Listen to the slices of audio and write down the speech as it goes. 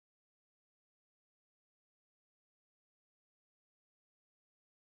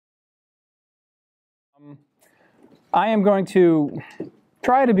I am going to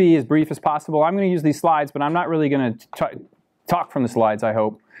try to be as brief as possible. I'm going to use these slides, but I'm not really going to talk from the slides, I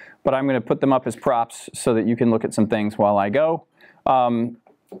hope. But I'm going to put them up as props so that you can look at some things while I go. I'm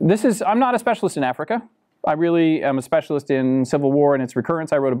not a specialist in Africa. I really am a specialist in civil war and its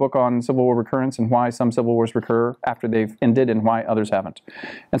recurrence. I wrote a book on civil war recurrence and why some civil wars recur after they've ended and why others haven't.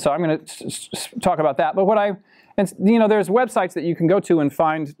 And so I'm going to talk about that. But there's websites that you can go to and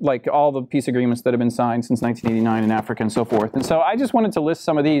find like all the peace agreements that have been signed since 1989 in Africa and so forth. And so I just wanted to list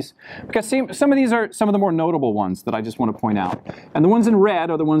some of these because some of these are some of the more notable ones that I just want to point out. And the ones in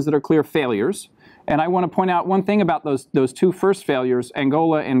red are the ones that are clear failures. And I want to point out one thing about those two first failures,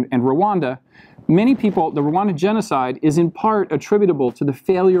 Angola and Rwanda. Many people, the Rwanda genocide is in part attributable to the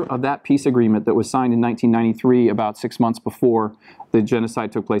failure of that peace agreement that was signed in 1993, about 6 months before the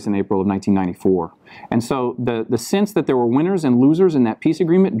genocide took place in April of 1994. And so the sense that there were winners and losers in that peace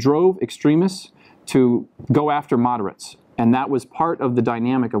agreement drove extremists to go after moderates. And that was part of the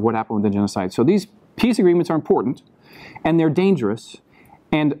dynamic of what happened with the genocide. So these peace agreements are important, and they're dangerous.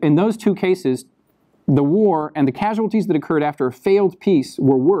 And in those two cases, the war and the casualties that occurred after a failed peace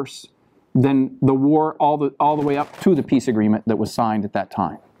were worse than the war all the way up to the peace agreement that was signed at that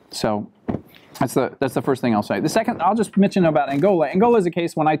time. So that's the first thing I'll say. The second, I'll just mention about Angola. Angola is a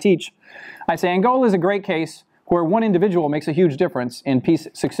case when I teach, I say Angola is a great case where one individual makes a huge difference in peace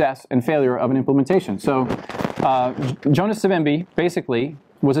success and failure of an implementation. So Jonas Savimbi basically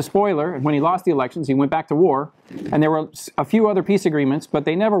was a spoiler, and when he lost the elections, he went back to war, and there were a few other peace agreements, but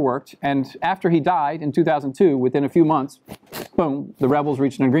they never worked, and after he died in 2002, within a few months, boom, the rebels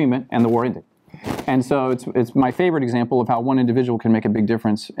reached an agreement, and the war ended. And so it's my favorite example of how one individual can make a big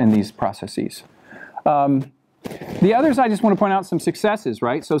difference in these processes. The others, I just want to point out some successes,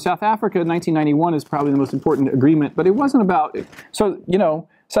 right? So South Africa in 1991 is probably the most important agreement, but it wasn't about, so,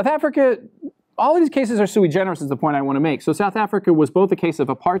 South Africa, all of these cases are sui generis is the point I want to make. So South Africa was both a case of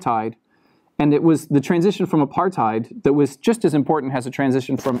apartheid, and it was the transition from apartheid that was just as important as a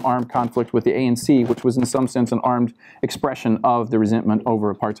transition from armed conflict with the ANC, which was in some sense an armed expression of the resentment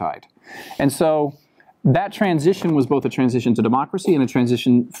over apartheid. And so that transition was both a transition to democracy and a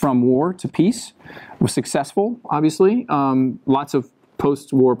transition from war to peace. It was successful, obviously. Lots of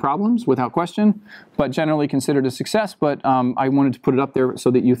post-war problems, without question, but generally considered a success. But I wanted to put it up there so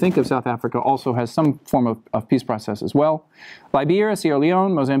that you think of South Africa also has some form of peace process as well. Liberia, Sierra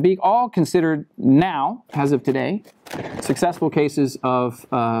Leone, Mozambique, all considered now, as of today, successful cases of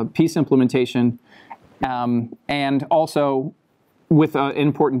peace implementation, and also with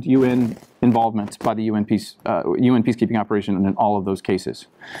important UN involvement by the UN peacekeeping operation in all of those cases.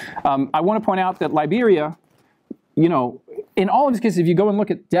 I want to point out that Liberia, in all of these cases, if you go and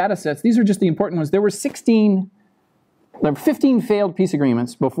look at data sets, these are just the important ones. There were 15 failed peace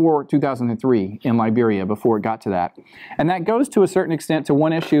agreements before 2003 in Liberia, before it got to that. And that goes to a certain extent to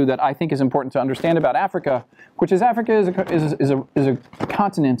one issue that I think is important to understand about Africa, which is Africa is a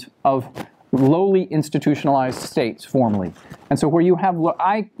continent of lowly institutionalized states formally. And so where you have,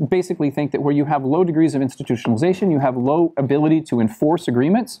 I basically think that where you have low degrees of institutionalization, you have low ability to enforce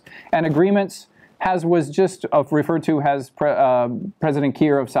agreements, and agreements was just referred to as President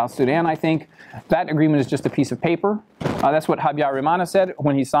Kiir of South Sudan, I think. That agreement is just a piece of paper. That's what Habyarimana said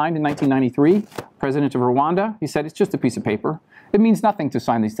when he signed in 1993, president of Rwanda. He said, it's just a piece of paper. It means nothing to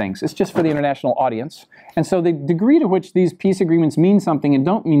sign these things. It's just for the international audience. And so the degree to which these peace agreements mean something and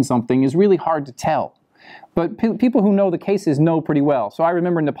don't mean something is really hard to tell. But people who know the cases know pretty well. So I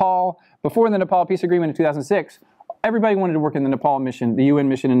remember Nepal, before the Nepal peace agreement in 2006, everybody wanted to work in the Nepal mission, the UN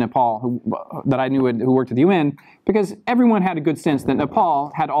mission in Nepal, that I knew who worked at the UN, because everyone had a good sense that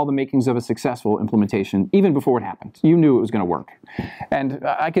Nepal had all the makings of a successful implementation, even before it happened. You knew it was going to work. And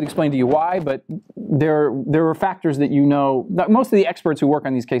I could explain to you why, but there are factors that most of the experts who work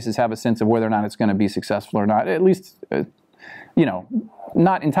on these cases have a sense of whether or not it's going to be successful or not, at least,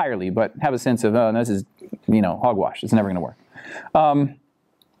 not entirely, but have a sense of, oh, this is, hogwash. It's never going to work.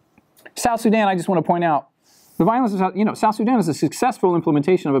 South Sudan, I just want to point out, the violence of South Sudan is a successful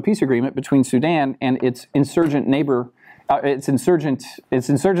implementation of a peace agreement between Sudan and its insurgent neighbor, its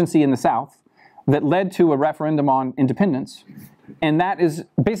insurgency in the south, that led to a referendum on independence. And that is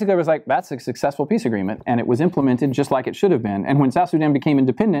basically, I was like, that's a successful peace agreement, and it was implemented just like it should have been. And when South Sudan became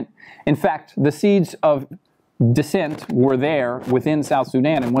independent, in fact, the seeds of dissent were there within South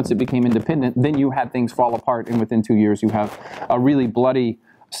Sudan, and once it became independent, then you had things fall apart, and within 2 years you have a really bloody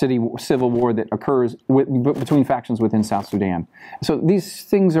civil war that occurs between factions within South Sudan. So these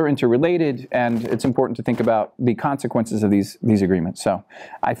things are interrelated, and it's important to think about the consequences of these agreements. So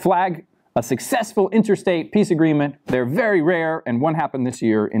I flag a successful interstate peace agreement. They're very rare, and one happened this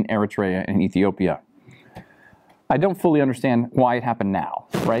year in Eritrea and Ethiopia. I don't fully understand why it happened now,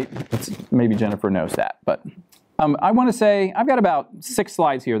 right? Maybe Jennifer knows that. But I want to say, I've got about 6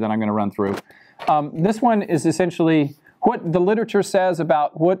 slides here that I'm going to run through. This one is essentially what the literature says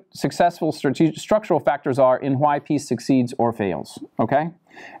about what successful structural factors are in why peace succeeds or fails, okay?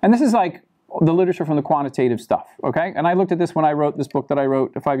 And this is like the literature from the quantitative stuff, okay? And I looked at this when I wrote this book that I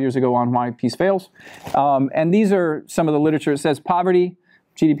wrote 5 years ago on why peace fails. And these are some of the literature. It says poverty,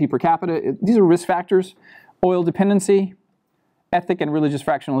 GDP per capita. These are risk factors. Oil dependency, ethnic and religious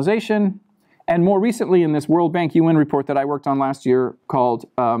fractionalization, and more recently in this World Bank UN report that I worked on last year called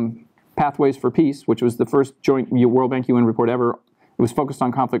Pathways for Peace, which was the first joint World Bank UN report ever. It was focused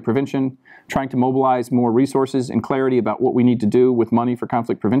on conflict prevention, trying to mobilize more resources and clarity about what we need to do with money for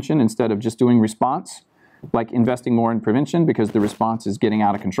conflict prevention instead of just doing response, like investing more in prevention because the response is getting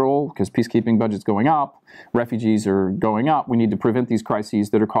out of control because peacekeeping budget's going up, refugees are going up. We need to prevent these crises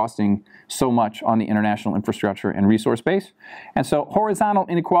that are costing so much on the international infrastructure and resource base. And so horizontal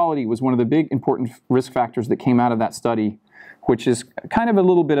inequality was one of the big important risk factors that came out of that study, which is kind of a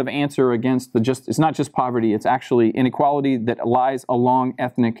little bit of answer against it's not just poverty, it's actually inequality that lies along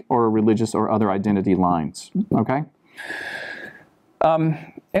ethnic or religious or other identity lines, okay?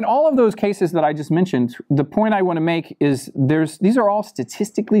 In all of those cases that I just mentioned, the point I want to make is these are all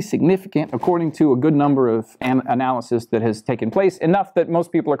statistically significant according to a good number of analysis that has taken place, enough that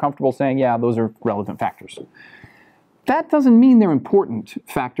most people are comfortable saying, yeah, those are relevant factors. That doesn't mean they're important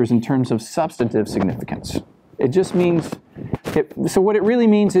factors in terms of substantive significance. It just means, so what it really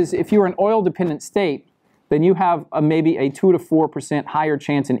means is if you're an oil-dependent state, then you have maybe a 2 to 4% higher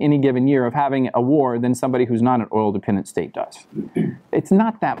chance in any given year of having a war than somebody who's not an oil-dependent state does. It's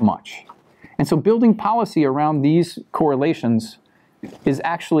not that much. And so building policy around these correlations is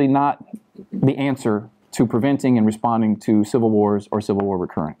actually not the answer to preventing and responding to civil wars or civil war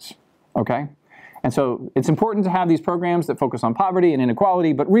recurrence, okay? And so it's important to have these programs that focus on poverty and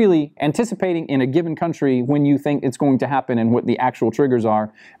inequality, but really anticipating in a given country when you think it's going to happen and what the actual triggers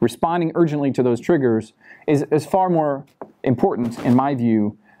are, responding urgently to those triggers is far more important, in my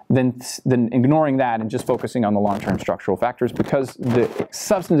view, than ignoring that and just focusing on the long-term structural factors, because the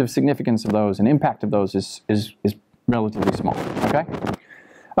substantive significance of those and impact of those is relatively small, okay?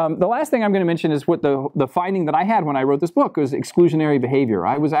 The last thing I'm going to mention is what the finding that I had when I wrote this book was exclusionary behavior.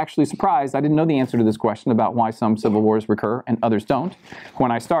 I was actually surprised. I didn't know the answer to this question about why some civil wars recur and others don't when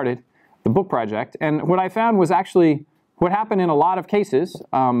I started the book project. And what I found was actually what happened in a lot of cases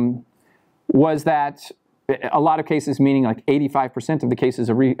was that a lot of cases, meaning like 85% of the cases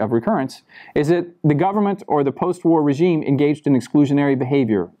of recurrence, is that the government or the post-war regime engaged in exclusionary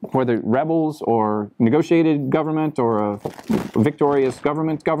behavior, whether rebels or negotiated government or a victorious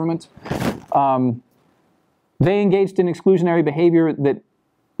government. They engaged in exclusionary behavior that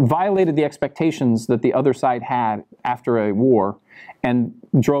violated the expectations that the other side had after a war and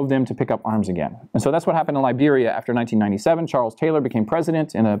drove them to pick up arms again. And so that's what happened in Liberia after 1997. Charles Taylor became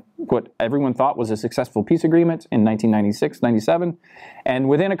president in what everyone thought was a successful peace agreement in 1996, 97. And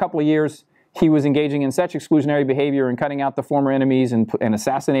within a couple of years, he was engaging in such exclusionary behavior and cutting out the former enemies and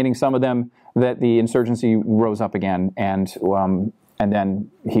assassinating some of them that the insurgency rose up again. And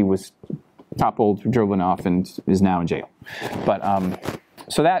then he was toppled, driven off, and is now in jail. But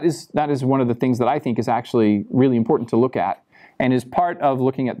so that is one of the things that I think is actually really important to look at, and is part of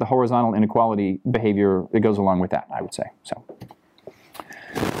looking at the horizontal inequality behavior that goes along with that, I would say. So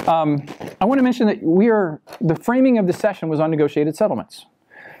I want to mention that the framing of the session was on negotiated settlements.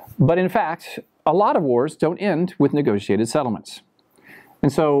 But in fact, a lot of wars don't end with negotiated settlements.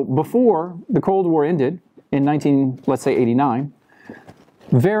 And so before the Cold War ended in let's say 89,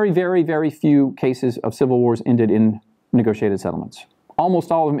 very, very, very few cases of civil wars ended in negotiated settlements.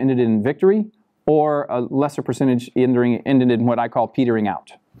 Almost all of them ended in victory, or a lesser percentage ended in what I call petering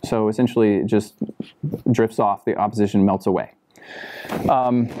out. So essentially it just drifts off, the opposition melts away.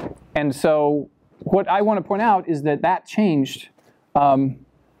 And so what I want to point out is that changed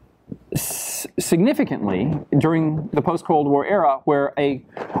significantly during the post-Cold War era, where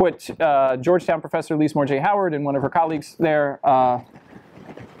what Georgetown professor Lise Moore J. Howard and one of her colleagues there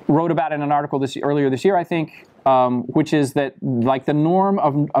wrote about in an article earlier this year, I think, which is that like the norm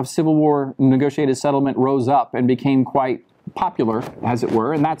of civil war negotiated settlement rose up and became quite popular, as it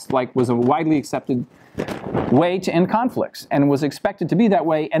were, and that's was a widely accepted way to end conflicts and was expected to be that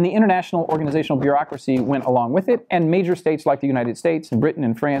way, and the international organizational bureaucracy went along with it, and major states like the United States and Britain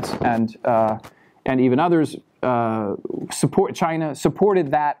and France and even others, China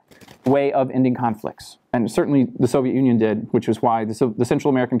supported that way of ending conflicts. And certainly the Soviet Union did, which was why the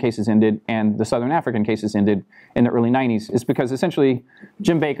Central American cases ended and the Southern African cases ended in the early 90s. It's because essentially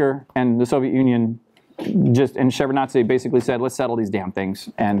Jim Baker and the Soviet Union and Shevardnadze basically said, let's settle these damn things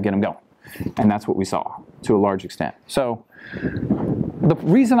and get them going. And that's what we saw to a large extent. So the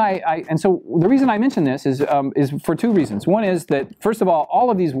reason the reason I mention this is for two reasons. One is that, first of all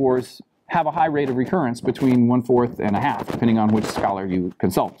of these wars have a high rate of recurrence, between 1/4 and 1/2, depending on which scholar you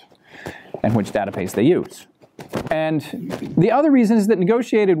consult and which database they use. And the other reason is that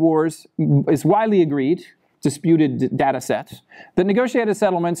negotiated wars is widely agreed, disputed data sets, that negotiated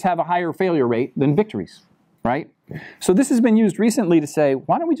settlements have a higher failure rate than victories, right? So this has been used recently to say,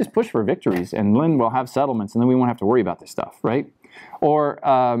 why don't we just push for victories and then we'll have settlements and then we won't have to worry about this stuff, right? Or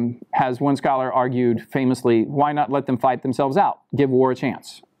has one scholar argued famously, why not let them fight themselves out? Give war a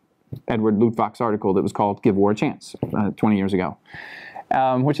chance. Edward Luttwak's article that was called Give War a Chance 20 years ago.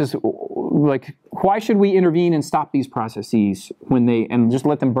 Which is like, why should we intervene and stop these processes and just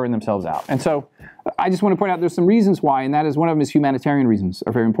let them burn themselves out? And so I just want to point out there's some reasons why, and that is one of them is humanitarian reasons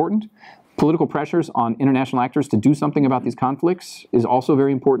are very important. Political pressures on international actors to do something about these conflicts is also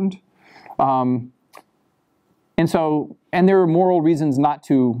very important. And there are moral reasons not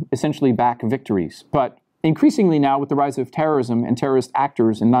to essentially back victories. But increasingly now, with the rise of terrorism and terrorist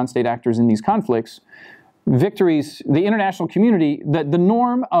actors and non-state actors in these conflicts, victories, the international community, the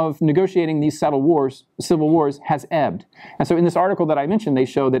norm of negotiating these civil wars has ebbed. And so in this article that I mentioned, they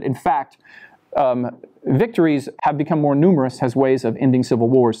show that in fact, victories have become more numerous as ways of ending civil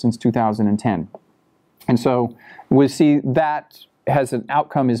wars since 2010. And so we see that as an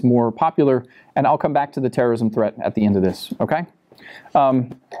outcome is more popular, and I'll come back to the terrorism threat at the end of this, okay?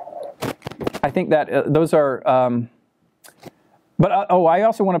 I think that those are, I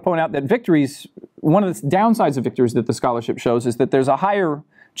also want to point out that victories, one of the downsides of victories that the scholarship shows is that there's a higher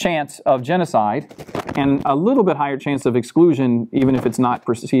chance of genocide and a little bit higher chance of exclusion, even if it's not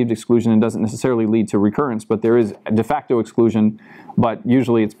perceived exclusion and doesn't necessarily lead to recurrence, but there is de facto exclusion, but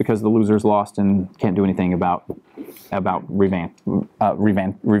usually it's because the losers lost and can't do anything about revenge,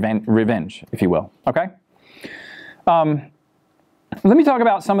 if you will, okay? Let me talk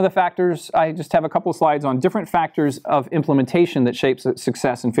about some of the factors. I just have a couple slides on different factors of implementation that shapes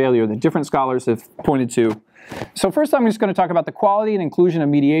success and failure that different scholars have pointed to. So first I'm just going to talk about the quality and inclusion of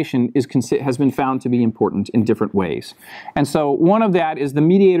mediation has been found to be important in different ways. And so one of that is the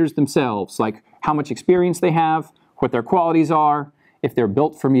mediators themselves, like how much experience they have, what their qualities are, if they're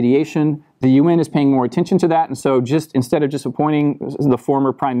built for mediation. The UN is paying more attention to that, and so instead of just appointing the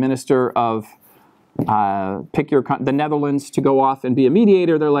former prime minister of the Netherlands to go off and be a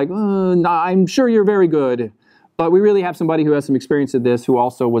mediator, they're like, I'm sure you're very good, but we really have somebody who has some experience at this, who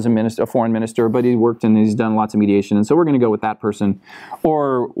also was a foreign minister, but he worked and he's done lots of mediation, and so we're going to go with that person.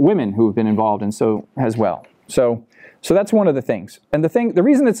 Or women who have been involved and so as well. So that's one of the things. And the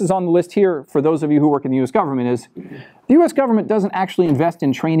reason this is on the list here for those of you who work in the U.S. government is the U.S. government doesn't actually invest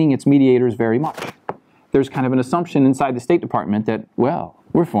in training its mediators very much. There's kind of an assumption inside the State Department that, well,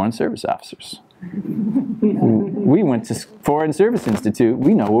 we're foreign service officers. We went to Foreign Service Institute.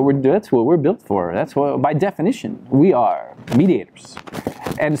 We know that's what we're built for. That's what, by definition, we are mediators.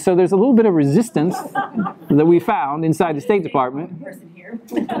 And so there's a little bit of resistance that we found inside the State Department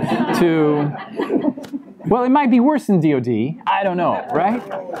to, well, it might be worse than DOD. I don't know, right?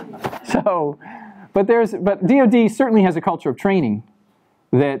 So, but DOD certainly has a culture of training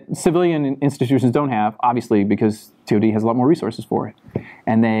that civilian institutions don't have, obviously, because DOD has a lot more resources for it,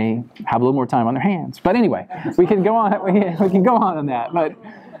 and they have a little more time on their hands. But anyway, we can go on. We can go on that.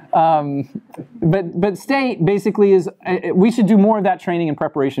 But state basically is we should do more of that training and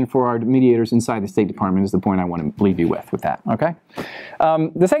preparation for our mediators inside the State Department. Is the point I want to leave you with that. Okay.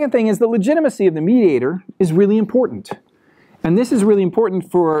 The second thing is the legitimacy of the mediator is really important, and this is really important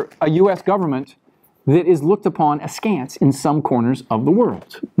for a U.S. government that is looked upon askance in some corners of the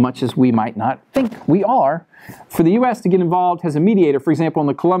world, much as we might not think we are. For the U.S. to get involved as a mediator, for example, in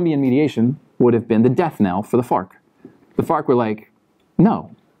the Colombian mediation, would have been the death knell for the FARC. The FARC were like,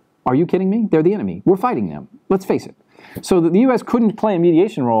 no, are you kidding me? They're the enemy. We're fighting them. Let's face it. So that the U.S. couldn't play a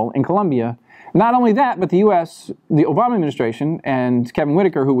mediation role in Colombia. Not only that, but the U.S., the Obama administration, and Kevin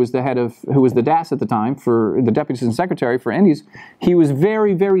Whitaker, who was the DAS at the time, for the Deputy Assistant Secretary for Indies, he was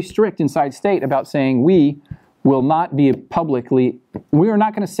very, very strict inside state about saying we are not going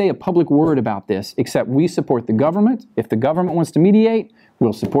to say a public word about this, except we support the government. If the government wants to mediate,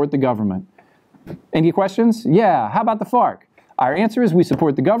 we'll support the government. Any questions? Yeah. How about the FARC? Our answer is we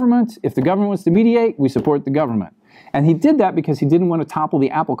support the government. If the government wants to mediate, we support the government. And he did that because he didn't want to topple the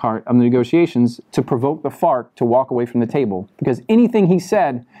apple cart of the negotiations to provoke the FARC to walk away from the table. Because anything he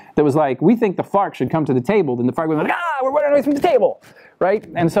said that was like, we think the FARC should come to the table, then the FARC would be like, we're running away from the table, right?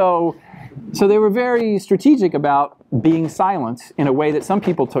 And so So they were very strategic about being silent in a way that some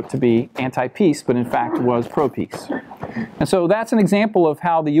people took to be anti-peace, but in fact was pro-peace. And so that's an example of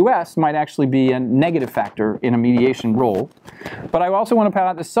how the US might actually be a negative factor in a mediation role. But I also want to point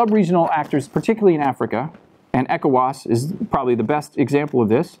out the sub-regional actors, particularly in Africa, and ECOWAS is probably the best example of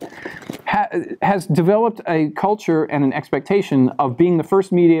this, has developed a culture and an expectation of being the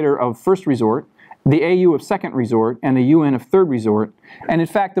first mediator of first resort, the AU of second resort, and the UN of third resort. And in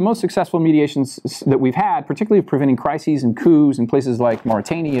fact, the most successful mediations that we've had, particularly of preventing crises and coups in places like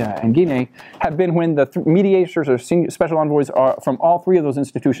Mauritania and Guinea, have been when the mediators or special envoys from all three of those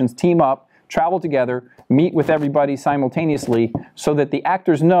institutions team up, travel together, meet with everybody simultaneously, so that the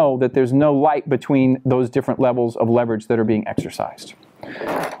actors know that there's no light between those different levels of leverage that are being exercised.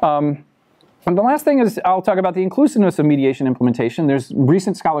 And the last thing is I'll talk about the inclusiveness of mediation implementation. There's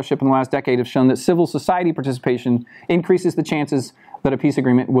recent scholarship in the last decade have shown that civil society participation increases the chances that a peace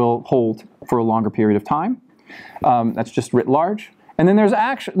agreement will hold for a longer period of time. That's just writ large. And then there's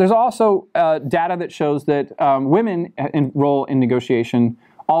also data that shows that women role in negotiation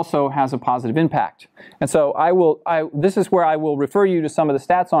also has a positive impact. And so this is where I will refer you to some of the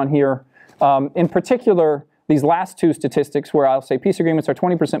stats on here. In particular, these last two statistics where I'll say peace agreements are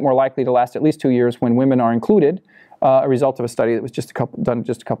 20% more likely to last at least 2 years when women are included, a result of a study that was done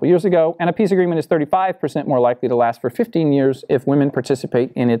just a couple years ago. And a peace agreement is 35% more likely to last for 15 years if women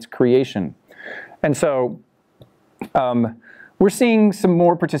participate in its creation. And so we're seeing some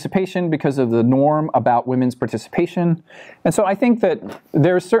more participation because of the norm about women's participation. And so I think that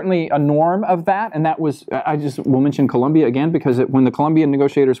there's certainly a norm of that. And that was, I just will mention Colombia again, because when the Colombian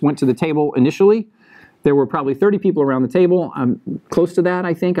negotiators went to the table initially, there were probably 30 people around the table, close to that,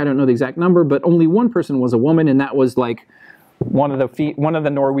 I think. I don't know the exact number, but only one person was a woman, and that was like one of the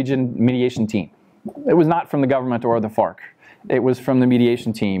Norwegian mediation team. It was not from the government or the FARC. It was from the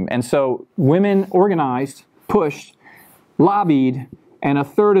mediation team. And so women organized, pushed, lobbied, and a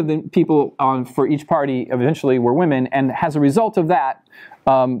third of the people for each party eventually were women. And as a result of that,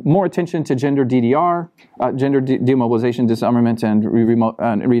 more attention to gender DDR, gender demobilization, disarmament, and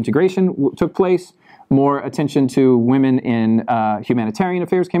reintegration took place. More attention to women in humanitarian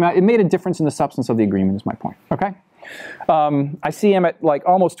affairs came out. It made a difference in the substance of the agreement is my point, okay? I see I'm at like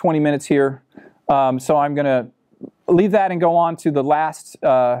almost 20 minutes here, so I'm gonna leave that and go on to the last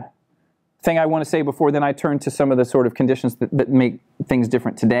thing I want to say before then I turn to some of the sort of conditions that make things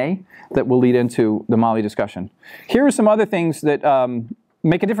different today that will lead into the Mali discussion. Here are some other things that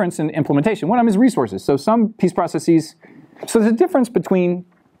make a difference in implementation. One of them is resources. So some peace processes, so there's a difference between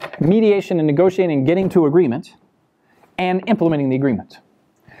mediation and negotiating and getting to agreement and implementing the agreement.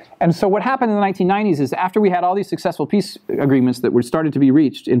 And so what happened in the 1990s is after we had all these successful peace agreements that were started to be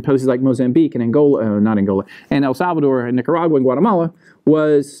reached in places like Mozambique and Angola, not Angola, and El Salvador and Nicaragua and Guatemala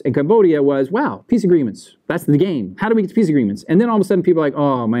and Cambodia was, wow, peace agreements, that's the game. How do we get to peace agreements? And then all of a sudden people are like,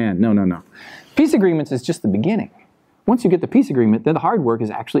 oh man, no. Peace agreements is just the beginning. Once you get the peace agreement, then the hard work is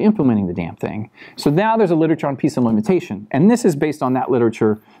actually implementing the damn thing. So now there's a literature on peace implementation. And this is based on that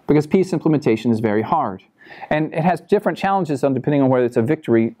literature because peace implementation is very hard. And it has different challenges depending on whether it's a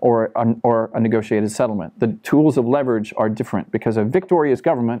victory or a negotiated settlement. The tools of leverage are different because a victorious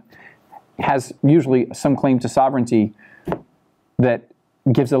government has usually some claim to sovereignty that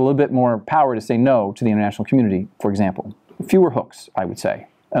gives it a little bit more power to say no to the international community, for example. Fewer hooks, I would say,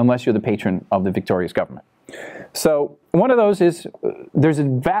 unless you're the patron of the victorious government. So one of those is there's a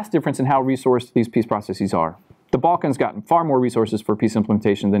vast difference in how resourced these peace processes are. The Balkans gotten far more resources for peace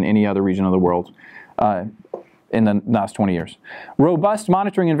implementation than any other region of the world in the last 20 years. Robust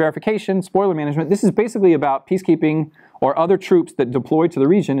monitoring and verification, spoiler management. This is basically about peacekeeping or other troops that deploy to the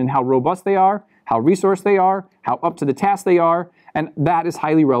region and how robust they are, how resourced they are, how up to the task they are, and that is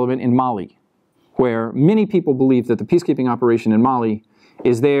highly relevant in Mali, where many people believe that the peacekeeping operation in Mali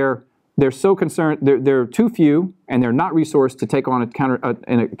is there. They're so concerned, they're too few, and they're not resourced to take on a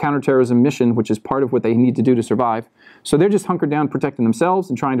counterterrorism mission, which is part of what they need to do to survive. So they're just hunkered down protecting themselves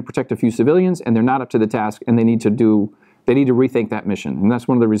and trying to protect a few civilians, and they're not up to the task, and they need to rethink that mission. And that's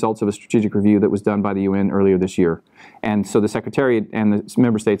one of the results of a strategic review that was done by the UN earlier this year. And so the Secretariat and the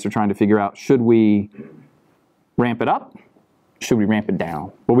member states are trying to figure out, should we ramp it up? Should we ramp it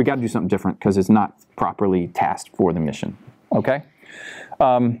down? Well, we got to do something different because it's not properly tasked for the mission, okay?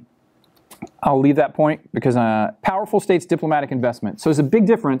 I'll leave that point because powerful states' diplomatic investment. So there's a big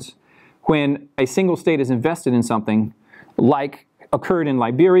difference when a single state is invested in something like occurred in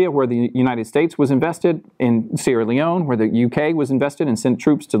Liberia, where the United States was invested, in Sierra Leone, where the UK was invested and sent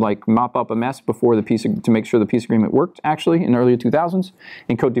troops to like mop up a mess before the peace, to make sure the peace agreement worked, actually, in the early 2000s.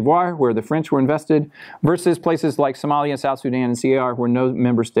 In Cote d'Ivoire, where the French were invested, versus places like Somalia, South Sudan, and CAR, where no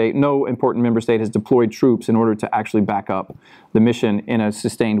important member state has deployed troops in order to actually back up the mission in a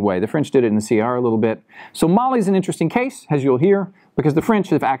sustained way. The French did it in the CAR a little bit. So Mali's an interesting case, as you'll hear, because the French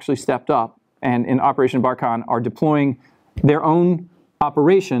have actually stepped up and in Operation Barkhane are deploying their own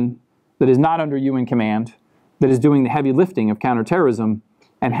operation that is not under UN command, that is doing the heavy lifting of counterterrorism,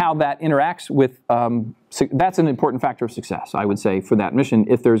 and how that interacts with, that's an important factor of success, I would say, for that mission,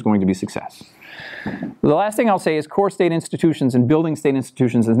 if there's going to be success. The last thing I'll say is core state institutions and building state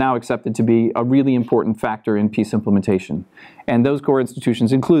institutions is now accepted to be a really important factor in peace implementation. And those core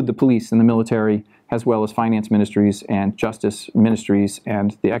institutions include the police and the military, as well as finance ministries and justice ministries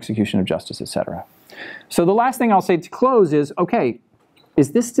and the execution of justice, etc. So the last thing I'll say to close is, okay,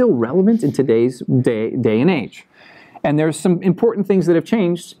 is this still relevant in today's day and age? And there's some important things that have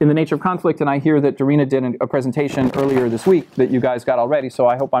changed in the nature of conflict, and I hear that Dorina did a presentation earlier this week that you guys got already, so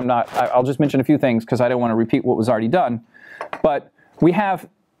I hope I'll just mention a few things because I don't want to repeat what was already done. But we have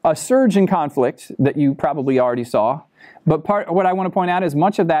a surge in conflict that you probably already saw, but what I want to point out is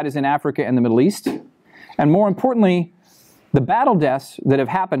much of that is in Africa and the Middle East, and more importantly, the battle deaths that have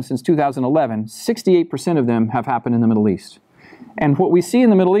happened since 2011, 68% of them have happened in the Middle East. And what we see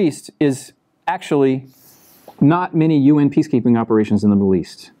in the Middle East is actually not many UN peacekeeping operations in the Middle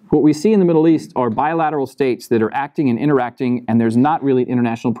East. What we see in the Middle East are bilateral states that are acting and interacting, and there's not really an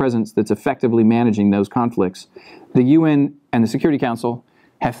international presence that's effectively managing those conflicts. The UN and the Security Council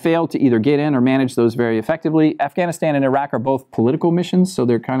have failed to either get in or manage those very effectively. Afghanistan and Iraq are both political missions, so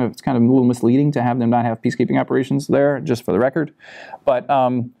it's kind of a little misleading to have them not have peacekeeping operations there, just for the record. But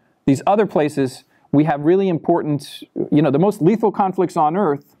these other places, we have really important, the most lethal conflicts on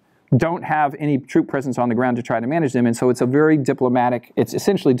earth don't have any troop presence on the ground to try to manage them, and so it's a very diplomatic, it's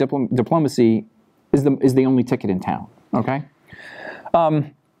essentially diplomacy is the only ticket in town, okay?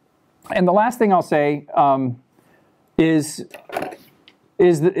 And the last thing I'll say is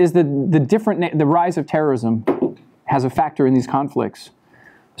the rise of terrorism has a factor in these conflicts.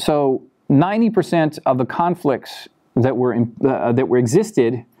 So 90% of the conflicts that were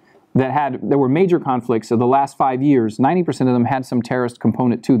major conflicts of the last 5 years, 90% of them had some terrorist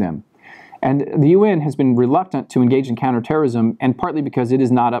component to them. And the UN has been reluctant to engage in counterterrorism, and partly because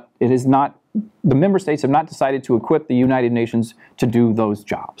the member states have not decided to equip the United Nations to do those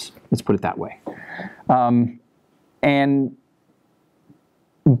jobs. Let's put it that way.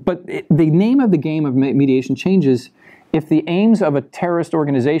 But the name of the game of mediation changes if the aims of a terrorist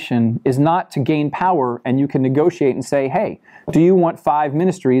organization is not to gain power and you can negotiate and say, hey, do you want 5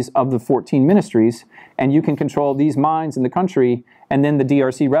 ministries of the 14 ministries and you can control these mines in the country, and then the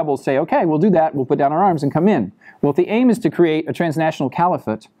DRC rebels say, okay, we'll do that, we'll put down our arms and come in. Well, if the aim is to create a transnational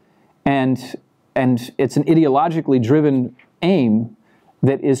caliphate and it's an ideologically driven aim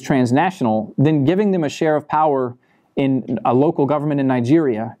that is transnational, then giving them a share of power in a local government in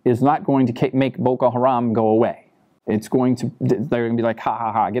Nigeria is not going to make Boko Haram go away. They're going to be like, ha,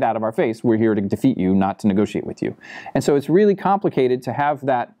 ha, ha, get out of our face. We're here to defeat you, not to negotiate with you. And so it's really complicated to have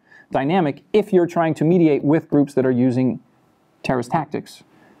that dynamic if you're trying to mediate with groups that are using terrorist tactics,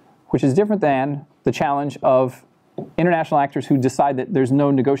 which is different than the challenge of international actors who decide that there's no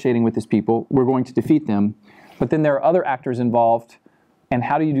negotiating with these people, we're going to defeat them. But then there are other actors involved, and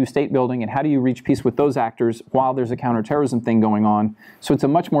how do you do state building, and how do you reach peace with those actors while there's a counterterrorism thing going on? So it's a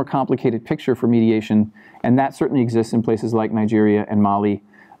much more complicated picture for mediation, and that certainly exists in places like Nigeria and Mali,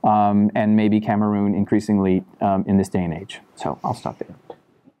 and maybe Cameroon increasingly in this day and age. So I'll stop there.